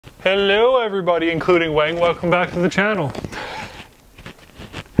Hello everybody, including Wang. Welcome back to the channel.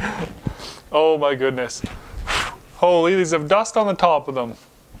 Oh my goodness. Holy, these have dust on the top of them.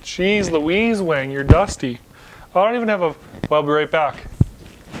 Jeez Louise, Wang, you're dusty. I don't even have a... Well, I'll be right back.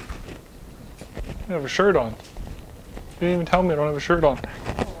 I don't have a shirt on. You didn't even tell me I don't have a shirt on.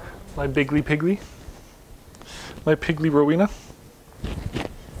 My Biggly Piggly. My Piggly Rowena.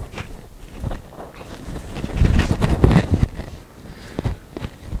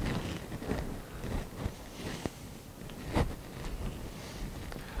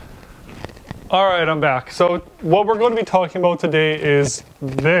 Alright, I'm back. So what we're going to be talking about today is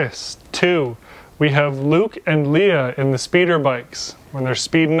this, too. We have Luke and Leia in the speeder bikes when they're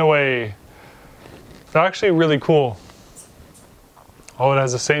speeding away. It's actually really cool. Oh, it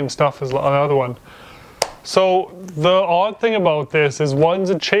has the same stuff as the other one. So the odd thing about this is one's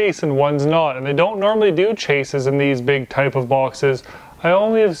a chase and one's not. And they don't normally do chases in these big type of boxes. I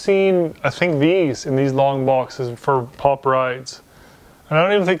only have seen, I think, these in these long boxes for pop rides. And I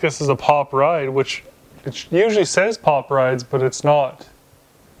don't even think this is a pop ride, which it usually says pop rides, but it's not.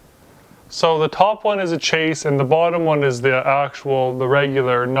 So the top one is a chase and the bottom one is the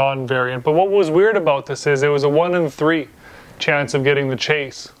regular non-variant. But what was weird about this is it was a 1 in 3 chance of getting the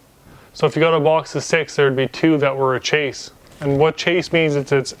chase. So if you got a box of 6, there'd be 2 that were a chase. And what chase means is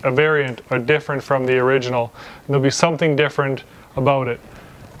it's a variant or different from the original. And there'll be something different about it.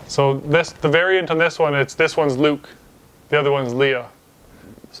 So the variant on this one, this one's Luke. The other one's Leia.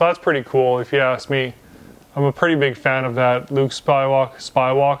 So that's pretty cool if you ask me. I'm a pretty big fan of that. Luke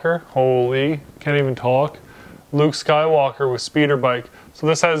Skywalker, holy, can't even talk. Luke Skywalker with speeder bike. So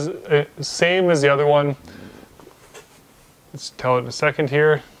this has same as the other one. Let's tell it in a second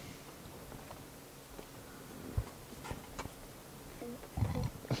here.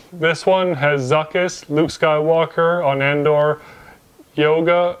 This one has Zuckus, Luke Skywalker on Endor,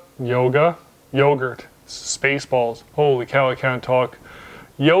 Yogurt, Spaceballs. Holy cow, I can't talk.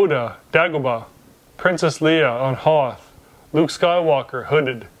 Yoda, Dagobah, Princess Leia on Hoth, Luke Skywalker,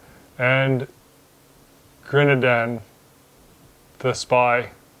 hooded, and Grinadan, the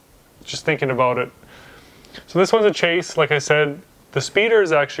spy. Just thinking about it. So this one's a chase, like I said. The speeder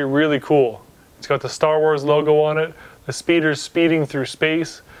is actually really cool. It's got the Star Wars logo on it. The speeder's speeding through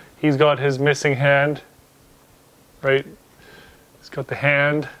space. He's got his missing hand, right? He's got the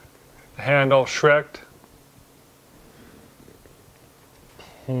hand all Shrek'd.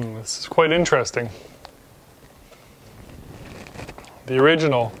 This is quite interesting. The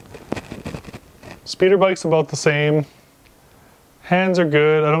original. Speeder bike's about the same. Hands are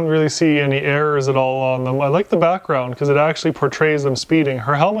good. I don't really see any errors at all on them. I like the background because it actually portrays them speeding.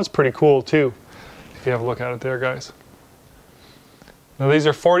 Her helmet's pretty cool too, if you have a look at it there, guys. Now these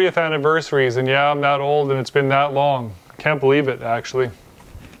are 40th anniversaries, and yeah, I'm that old and it's been that long. I can't believe it, actually.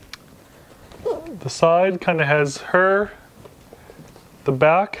 The side kind of has her. The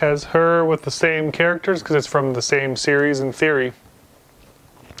back has her with the same characters because it's from the same series in theory.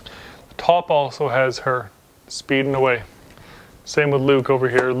 The top also has her speeding away. Same with Luke over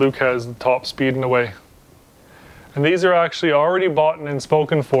here. Luke has the top speeding away. And these are actually already bought and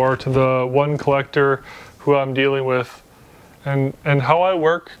spoken for to the one collector who I'm dealing with. And how I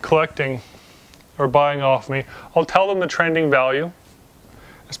work collecting or buying off me, I'll tell them the trending value.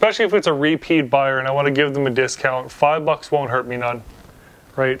 Especially if it's a repeat buyer and I want to give them a discount. $5 won't hurt me none.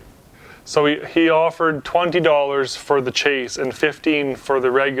 Right, so he offered $20 for the chase and $15 for the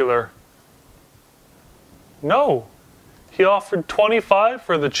regular. No, he offered $25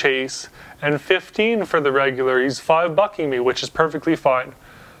 for the chase and $15 for the regular. He's $5-bucking me, which is perfectly fine.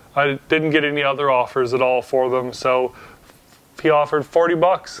 I didn't get any other offers at all for them, so he offered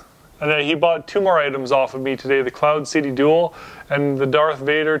 $40. And then he bought 2 more items off of me today, the Cloud City Duel and the Darth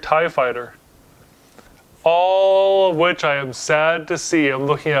Vader TIE Fighter. All of which I am sad to see. I'm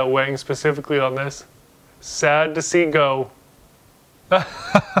looking at Wang specifically on this. Sad to see go. That's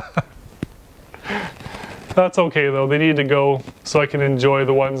okay though. They need to go so I can enjoy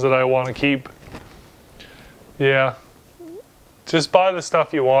the ones that I want to keep. Yeah. Just buy the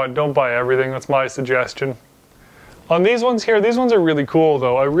stuff you want. Don't buy everything. That's my suggestion. On these ones here, these ones are really cool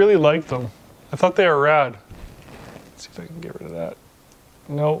though. I really like them. I thought they were rad. Let's see if I can get rid of that.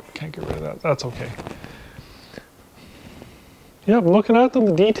 No, can't get rid of that. That's okay. Yeah, I'm looking at them.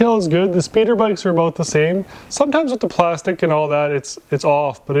 The detail is good. The speeder bikes are about the same. Sometimes with the plastic and all that, it's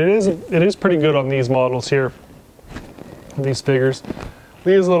off, but it is pretty good on these models here. These figures.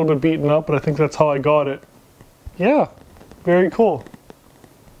 Leah's a little bit beaten up, but I think that's how I got it. Yeah, very cool.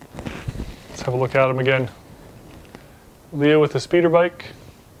 Let's have a look at them again. Leia with the speeder bike.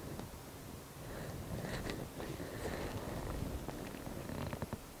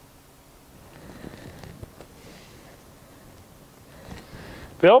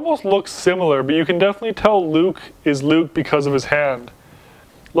 They almost look similar, but you can definitely tell Luke is Luke because of his hand.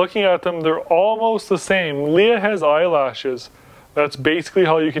 Looking at them, they're almost the same. Leia has eyelashes. That's basically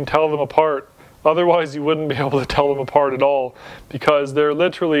how you can tell them apart. Otherwise, you wouldn't be able to tell them apart at all because they're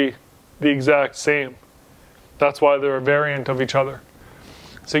literally the exact same. That's why they're a variant of each other.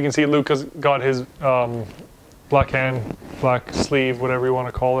 So you can see Luke has got his black hand, black sleeve, whatever you want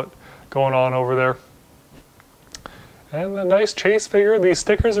to call it, going on over there. And a nice chase figure. These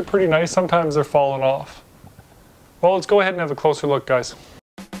stickers are pretty nice. Sometimes they're falling off. Well, let's go ahead and have a closer look, guys.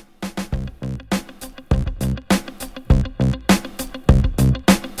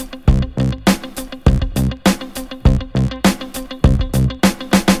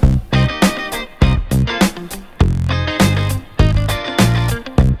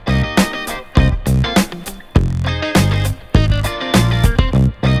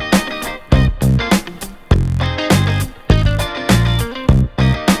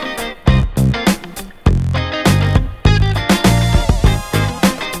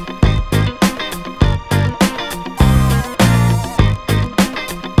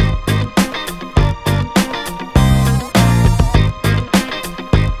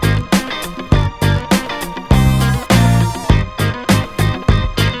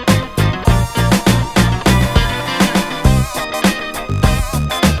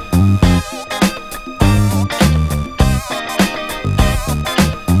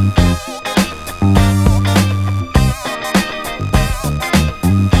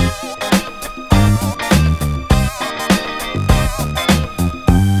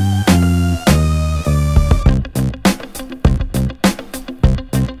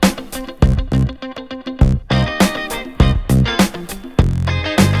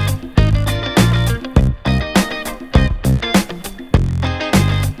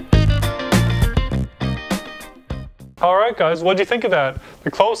 Alright guys, what do you think of that? The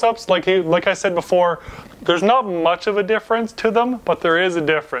close-ups, like I said before, there's not much of a difference to them, but there is a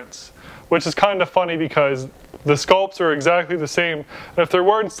difference. Which is kind of funny because the sculpts are exactly the same. And if there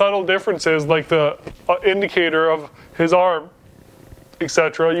weren't subtle differences like the indicator of his arm,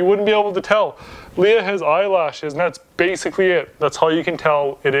 etc., you wouldn't be able to tell. Leia has eyelashes and that's basically it. That's how you can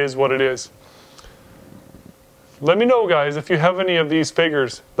tell it is what it is. Let me know, guys, if you have any of these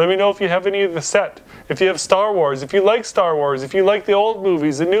figures. Let me know if you have any of the set. If you have Star Wars, if you like Star Wars, if you like the old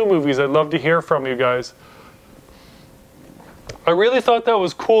movies, the new movies, I'd love to hear from you guys. I really thought that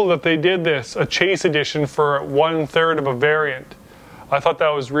was cool that they did this, a chase edition for 1/3 of a variant. I thought that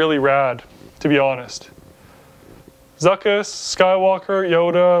was really rad, to be honest. Zuckuss, Skywalker,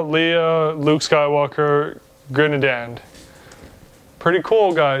 Yoda, Leia, Luke Skywalker, Grenadand. Pretty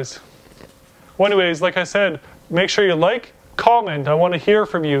cool, guys. Well, anyways, like I said, make sure you like, comment, I want to hear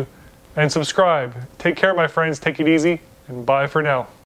from you, and subscribe. Take care, my friends, take it easy, and bye for now.